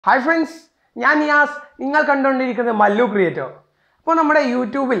Hi friends, ഞാൻ നിയാസ് നിങ്ങൾ കണ്ടുകൊണ്ടിരിക്കുന്നത് മല്ലു ക്രിയേറ്റർ. അപ്പോൾ നമ്മുടെ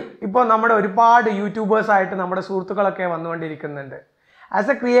യൂട്യൂബിൽ ഇപ്പോൾ നമ്മുടെ ഒരുപാട് യൂട്യൂബേഴ്സ് ആയിട്ട് നമ്മുടെ സുഹൃത്തുക്കളൊക്കെ വന്നുകൊണ്ടിരിക്കുന്നുണ്ട്.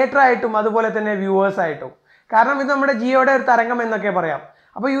 ആസ് എ ക്രിയേറ്റർ ആയിട്ടും അതുപോലെ തന്നെ വ്യൂവേഴ്സ് ആയിട്ടും. കാരണം ഇത് നമ്മുടെ ജിയോയുടെ ഒരു തരംഗം എന്നൊക്കെ പറയാം.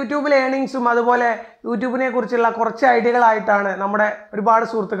 അപ്പോൾ യൂട്യൂബിലെ ഏർണിങ്സും അതുപോലെ യൂട്യൂബിനെ കുറിച്ചുള്ള കുറച്ച് ഐഡിയകളായിട്ടാണ് നമ്മുടെ ഒരുപാട്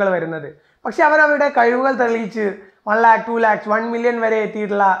സുഹൃത്തുക്കൾ വരുന്നത്. പക്ഷെ അവരവരുടെ കഴിവുകൾ തെളിയിച്ച് 1 lakh, 2 lakhs, 1 million വരെ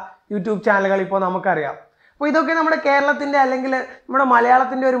എത്തിയിട്ടുള്ള യൂട്യൂബ് ചാനലുകൾ ഇപ്പോൾ നമുക്കറിയാം. അപ്പോൾ ഇതൊക്കെ നമ്മുടെ കേരളത്തിൻ്റെ അല്ലെങ്കിൽ നമ്മുടെ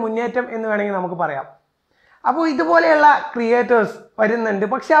മലയാളത്തിൻ്റെ ഒരു മുന്നേറ്റം എന്ന് വേണമെങ്കിൽ നമുക്ക് പറയാം. അപ്പോൾ ഇതുപോലെയുള്ള ക്രിയേറ്റേഴ്സ് വരുന്നുണ്ട്.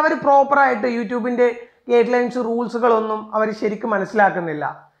 പക്ഷെ അവർ പ്രോപ്പറായിട്ട് യൂട്യൂബിൻ്റെ ഗൈഡ് ലൈൻസ് റൂൾസുകളൊന്നും അവർ ശരിക്കും മനസ്സിലാക്കുന്നില്ല.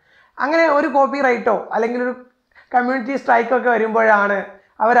 അങ്ങനെ ഒരു കോപ്പി റൈറ്റോ അല്ലെങ്കിൽ ഒരു കമ്മ്യൂണിറ്റി സ്ട്രൈക്കൊക്കെ വരുമ്പോഴാണ്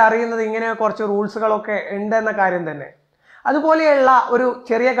അവരറിയുന്നത് ഇങ്ങനെ കുറച്ച് റൂൾസുകളൊക്കെ ഉണ്ടെന്ന കാര്യം തന്നെ. അതുപോലെയുള്ള ഒരു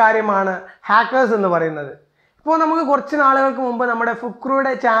ചെറിയ കാര്യമാണ് ഹാക്കേഴ്സ് എന്ന് പറയുന്നത്. ഇപ്പോൾ നമുക്ക് കുറച്ച് നാളുകൾക്ക് മുമ്പ് നമ്മുടെ ഫുക്രുയുടെ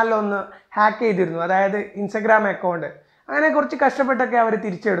ചാനലൊന്ന് ഹാക്ക് ചെയ്തിരുന്നു, അതായത് ഇൻസ്റ്റഗ്രാം അക്കൗണ്ട്. അങ്ങനെ കുറച്ച് കഷ്ടപ്പെട്ടൊക്കെ അവർ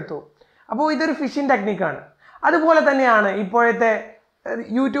തിരിച്ചെടുത്തു. അപ്പോൾ ഇതൊരു ഫിഷിംഗ് ടെക്നിക്കാണ്. അതുപോലെ തന്നെയാണ് ഇപ്പോഴത്തെ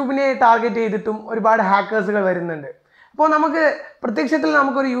യൂട്യൂബിനെ ടാർഗറ്റ് ചെയ്തിട്ടും ഒരുപാട് ഹാക്കേഴ്സുകൾ വരുന്നുണ്ട്. അപ്പോൾ നമുക്ക് പ്രത്യക്ഷത്തിൽ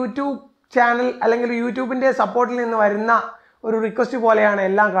നമുക്കൊരു യൂട്യൂബ് ചാനൽ അല്ലെങ്കിൽ യൂട്യൂബിൻ്റെ സപ്പോർട്ടിൽ നിന്ന് വരുന്ന ഒരു റിക്വസ്റ്റ് പോലെയാണ്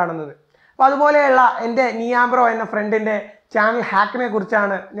എല്ലാം കാണുന്നത്. അപ്പോൾ അതുപോലെയുള്ള എൻ്റെ ആംബ്രോ എന്ന ഫ്രണ്ടിൻ്റെ ചാനൽ ഹാക്കിനെ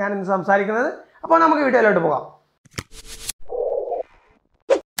കുറിച്ചാണ് ഞാൻ ഇന്ന് സംസാരിക്കുന്നത്. അപ്പോൾ നമുക്ക് വീഡിയോയിലോട്ട് പോകാം.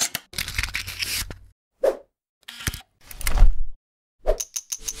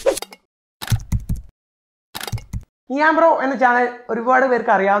 ആംബ്രോ എന്ന ചാനൽ ഒരുപാട്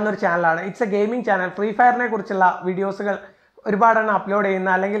പേർക്ക് അറിയാവുന്ന ഒരു ചാനലാണ്. It's A gaming channel. Free ഫയറിനെ കുറിച്ചുള്ള വീഡിയോസുകൾ ഒരുപാടെണ്ണം അപ്ലോഡ് ചെയ്യുന്ന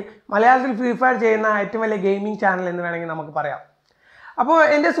അല്ലെങ്കിൽ മലയാളത്തിൽ ഫ്രീ ഫയർ ചെയ്യുന്ന ഏറ്റവും വലിയ ഗെയിമിംഗ് ചാനൽ എന്ന് വേണമെങ്കിൽ നമുക്ക് പറയാം. അപ്പോൾ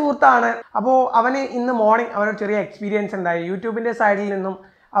എൻ്റെ സുഹൃത്താണ്. അപ്പോൾ അവന് ഇന്ന് മോർണിംഗ് അവനൊരു ചെറിയ എക്സ്പീരിയൻസ് ഉണ്ടായി. യൂട്യൂബിൻ്റെ സൈഡിൽ നിന്നും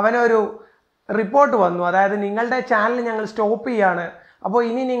അവനൊരു റിപ്പോർട്ട് വന്നു, അതായത് നിങ്ങളുടെ ചാനൽ ഞങ്ങൾ സ്റ്റോപ്പ് ചെയ്യാണ്. അപ്പോൾ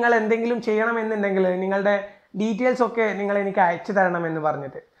ഇനി നിങ്ങൾ എന്തെങ്കിലും ചെയ്യണമെന്നുണ്ടെങ്കിൽ നിങ്ങളുടെ ഡീറ്റെയിൽസ് ഒക്കെ നിങ്ങൾ എനിക്ക് അയച്ചു തരണമെന്ന്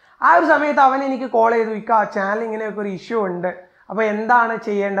പറഞ്ഞിട്ട്. ആ ഒരു സമയത്ത് അവൻ എനിക്ക് കോൾ ചെയ്തു, ആ ചാനൽ ഇങ്ങനെയൊക്കെ ഒരു ഇഷ്യൂ ഉണ്ട്, അപ്പോൾ എന്താണ്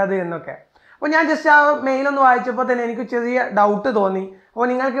ചെയ്യേണ്ടത് എന്നൊക്കെ. അപ്പോൾ ഞാൻ ജസ്റ്റ് ആ മെയിലൊന്ന് വായിച്ചപ്പോൾ തന്നെ എനിക്ക് ചെറിയ ഡൗട്ട് തോന്നി. അപ്പോൾ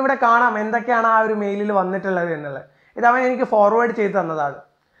നിങ്ങൾക്ക് ഇവിടെ കാണാം എന്തൊക്കെയാണ് ആ ഒരു മെയിലിൽ വന്നിട്ടുള്ളത് എന്നുള്ളത്. ഇത് അവൻ എനിക്ക് ഫോർവേഡ് ചെയ്ത് തന്നതാണ്.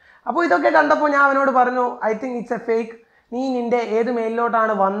 അപ്പോൾ ഇതൊക്കെ കണ്ടപ്പോൾ ഞാൻ അവനോട് പറഞ്ഞു, I think it's A fake. നീ നിൻ്റെ ഏത്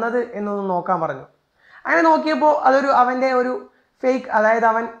മെയിലിലോട്ടാണ് വന്നത് എന്നൊന്ന് നോക്കാൻ പറഞ്ഞു. അങ്ങനെ നോക്കിയപ്പോൾ അതൊരു അവൻ്റെ ഒരു ഫേക്ക്, അതായത്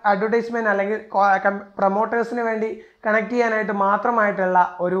അവൻ അഡ്വർടൈസ്മെൻറ്റ് അല്ലെങ്കിൽ പ്രൊമോട്ടേഴ്സിന് വേണ്ടി കണക്ട് ചെയ്യാനായിട്ട് മാത്രമായിട്ടുള്ള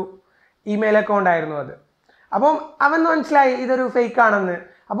ഒരു ഇമെയിൽ അക്കൗണ്ട് ആയിരുന്നു അത്. അപ്പം അവൻ മനസ്സിലായി ഇതൊരു ഫേക്ക് ആണെന്ന്.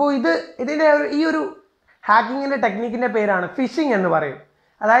 അപ്പോൾ ഇതിൻ്റെ ഈ ഒരു ഹാക്കിങ്ങിൻ്റെ ടെക്നിക്കിൻ്റെ പേരാണ് ഫിഷിംഗ് എന്ന് പറയും.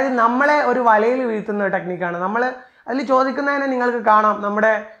 അതായത് നമ്മളെ ഒരു വലയിൽ വീഴ്ത്തുന്ന ഒരു ടെക്നിക്കാണ്. നമ്മൾ അതിൽ ചോദിക്കുന്നതിനെ നിങ്ങൾക്ക് കാണാം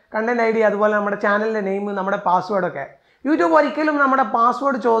നമ്മുടെ കണ്ടന്റ് ID, അതുപോലെ നമ്മുടെ ചാനലിൻ്റെ നെയിം, നമ്മുടെ പാസ്വേഡൊക്കെ. യൂട്യൂബ് ഒരിക്കലും നമ്മുടെ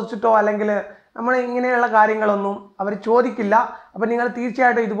പാസ്വേഡ് ചോദിച്ചിട്ടോ അല്ലെങ്കിൽ നമ്മൾ ഇങ്ങനെയുള്ള കാര്യങ്ങളൊന്നും അവർ ചോദിക്കില്ല. അപ്പോൾ നിങ്ങൾ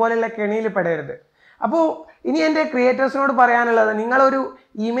തീർച്ചയായിട്ടും ഇതുപോലെയുള്ള കെണിയിൽ പെടരുത്. അപ്പോൾ ഇനി എൻ്റെ ക്രിയേറ്റേഴ്സിനോട് പറയാനുള്ളത്, നിങ്ങളൊരു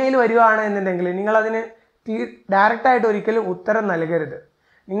ഇമെയിൽ വരികയാണ് എന്നുണ്ടെങ്കിൽ നിങ്ങളതിന് ഡയറക്റ്റായിട്ട് ഒരിക്കലും ഉത്തരം നൽകരുത്.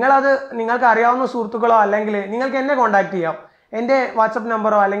 നിങ്ങൾക്ക് അറിയാവുന്ന സുഹൃത്തുക്കളോ അല്ലെങ്കിൽ നിങ്ങൾക്ക് എന്നെ കോൺടാക്ട് ചെയ്യാം. എൻ്റെ വാട്സപ്പ്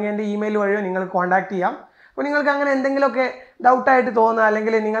നമ്പറോ അല്ലെങ്കിൽ എൻ്റെ ഇമെയിൽ വഴിയോ നിങ്ങൾക്ക് കോൺടാക്ട് ചെയ്യാം. അപ്പോൾ നിങ്ങൾക്ക് അങ്ങനെ എന്തെങ്കിലുമൊക്കെ ഡൗട്ടായിട്ട് തോന്നുക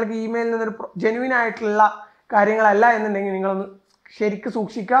അല്ലെങ്കിൽ നിങ്ങൾക്ക് ഇമെയിലിൽ നിന്നൊരു ജെന്യുവിൻ ആയിട്ടുള്ള കാര്യങ്ങളല്ല എന്നുണ്ടെങ്കിൽ നിങ്ങളൊന്ന് ശരിക്കും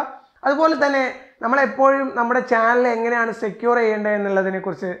സൂക്ഷിക്കുക. അതുപോലെ തന്നെ നമ്മളെപ്പോഴും നമ്മുടെ ചാനൽ എങ്ങനെയാണ് സെക്യൂർ ചെയ്യേണ്ടത്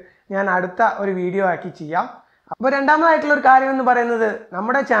എന്നുള്ളതിനെക്കുറിച്ച് ഞാൻ അടുത്ത ഒരു വീഡിയോ ആക്കി ചെയ്യാം. അപ്പോൾ രണ്ടാമതായിട്ടുള്ള ഒരു കാര്യം എന്ന് പറയുന്നത്,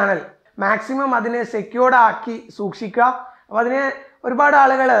 നമ്മുടെ ചാനൽ മാക്സിമം അതിനെ സെക്യൂർഡ് ആക്കി സൂക്ഷിക്കുക. അപ്പോൾ അതിനെ ഒരുപാട്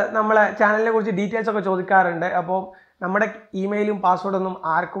ആളുകൾ നമ്മളെ ചാനലിനെ കുറിച്ച് ഡീറ്റെയിൽസ് ഒക്കെ ചോദിക്കാറുണ്ട്. അപ്പോൾ നമ്മുടെ ഇമെയിലും പാസ്വേഡൊന്നും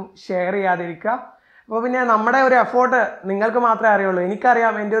ആർക്കും ഷെയർ ചെയ്യാതിരിക്കുക. അപ്പോൾ പിന്നെ നമ്മുടെ ഒരു എഫോർട്ട് നിങ്ങൾക്ക് മാത്രമേ അറിയുള്ളൂ.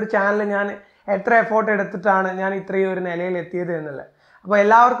 എനിക്കറിയാം എൻ്റെ ഒരു ചാനൽ ഞാൻ എത്ര എഫോർട്ട് എടുത്തിട്ടാണ് ഞാൻ ഇത്രയും ഒരു നിലയിൽ എത്തിയത് എന്നുള്ളത്. അപ്പോൾ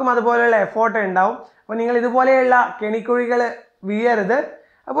എല്ലാവർക്കും അതുപോലെയുള്ള എഫോർട്ട് ഉണ്ടാവും. അപ്പോൾ നിങ്ങൾ ഇതുപോലെയുള്ള കെണിക്കുഴികൾ വീഴരുത്.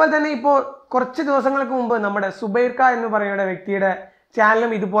 അതുപോലെ തന്നെ ഇപ്പോൾ കുറച്ച് ദിവസങ്ങൾക്ക് മുമ്പ് നമ്മുടെ സുബൈർക്ക എന്ന് പറയുന്ന വ്യക്തിയുടെ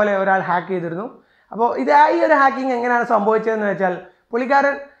ചാനലും ഇതുപോലെ ഒരാൾ ഹാക്ക് ചെയ്തിരുന്നു. അപ്പോൾ ഈ ഒരു ഹാക്കിങ് എങ്ങനെയാണ് സംഭവിച്ചതെന്ന് വെച്ചാൽ,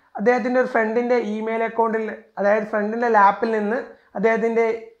 പുള്ളിക്കാരൻ അദ്ദേഹത്തിൻ്റെ ഒരു ഫ്രണ്ടിൻ്റെ ഇമെയിൽ അക്കൗണ്ടിൽ, അതായത് ഫ്രണ്ടിൻ്റെ ലാപ്പിൽ നിന്ന് അദ്ദേഹത്തിൻ്റെ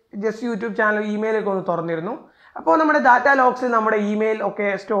ജസ്റ്റ് യൂട്യൂബ് ചാനൽ ഇമെയിലൊക്കെ ഒന്ന് തുറന്നിരുന്നു. അപ്പോൾ നമ്മുടെ ഡാറ്റ ലോക്സിൽ നമ്മുടെ ഇമെയിൽ ഒക്കെ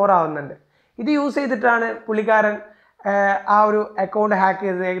സ്റ്റോർ ആവുന്നുണ്ട്. ഇത് യൂസ് ചെയ്തിട്ടാണ് പുള്ളിക്കാരൻ ആ ഒരു അക്കൗണ്ട് ഹാക്ക്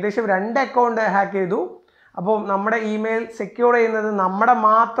ചെയ്തത്. ഏകദേശം 2 അക്കൗണ്ട് ഹാക്ക് ചെയ്തു. അപ്പോൾ നമ്മുടെ ഇമെയിൽ സെക്യൂർ ചെയ്യുന്നത് നമ്മുടെ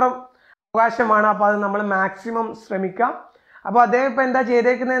മാത്രം അവകാശമാണ്. അപ്പോൾ അത് നമ്മൾ മാക്സിമം ശ്രമിക്കാം. അപ്പോൾ അദ്ദേഹം ഇപ്പോൾ എന്താ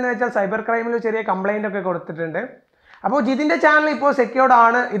ചെയ്തേക്കുന്നതെന്ന് വെച്ചാൽ സൈബർ ക്രൈമിൽ ചെറിയ കംപ്ലൈൻ്റ് ഒക്കെ കൊടുത്തിട്ടുണ്ട്. അപ്പോൾ ജിതിൻ്റെ ചാനൽ ഇപ്പോൾ സെക്യൂർഡ്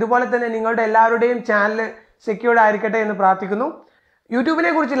ആണ്. ഇതുപോലെ തന്നെ നിങ്ങളുടെ എല്ലാവരുടെയും ചാനൽ സെക്യൂർഡ് ആയിരിക്കട്ടെ എന്ന് പ്രാർത്ഥിക്കുന്നു. യൂട്യൂബിനെ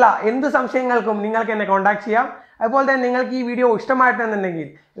കുറിച്ചുള്ള എന്ത് സംശയങ്ങൾക്കും നിങ്ങൾക്ക് എന്നെ കോൺടാക്ട് ചെയ്യാം. അതുപോലെ തന്നെ നിങ്ങൾക്ക് ഈ വീഡിയോ ഇഷ്ടമായിട്ടുണ്ടെന്നുണ്ടെങ്കിൽ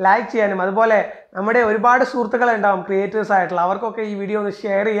ലൈക്ക് ചെയ്യാനും, അതുപോലെ നമ്മുടെ ഒരുപാട് സുഹൃത്തുക്കളുണ്ടാവും ക്രിയേറ്റേഴ്സ് ആയിട്ടുള്ള, അവർക്കൊക്കെ ഈ വീഡിയോ ഒന്ന്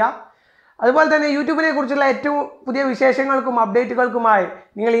ഷെയർ ചെയ്യുക. അതുപോലെ തന്നെ യൂട്യൂബിനെ കുറിച്ചുള്ള ഏറ്റവും പുതിയ വിശേഷങ്ങൾക്കും അപ്ഡേറ്റുകൾക്കുമായി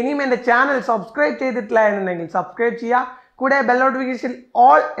നിങ്ങൾ ഇനിയും എൻ്റെ ചാനൽ സബ്സ്ക്രൈബ് ചെയ്തിട്ടില്ല എന്നുണ്ടെങ്കിൽ സബ്സ്ക്രൈബ് ചെയ്യുക. കൂടെ ബെൽ നോട്ടിഫിക്കേഷൻ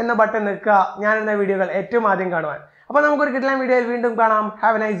ഓൾ എന്ന ബട്ടൺ നിൽക്കുക ഞാനിടുന്ന വീഡിയോകൾ ഏറ്റവും ആദ്യം കാണുവാൻ. അപ്പോൾ നമുക്കൊരു കിടിലൻ വീഡിയോയിൽ വീണ്ടും കാണാം.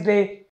 Have A nice day.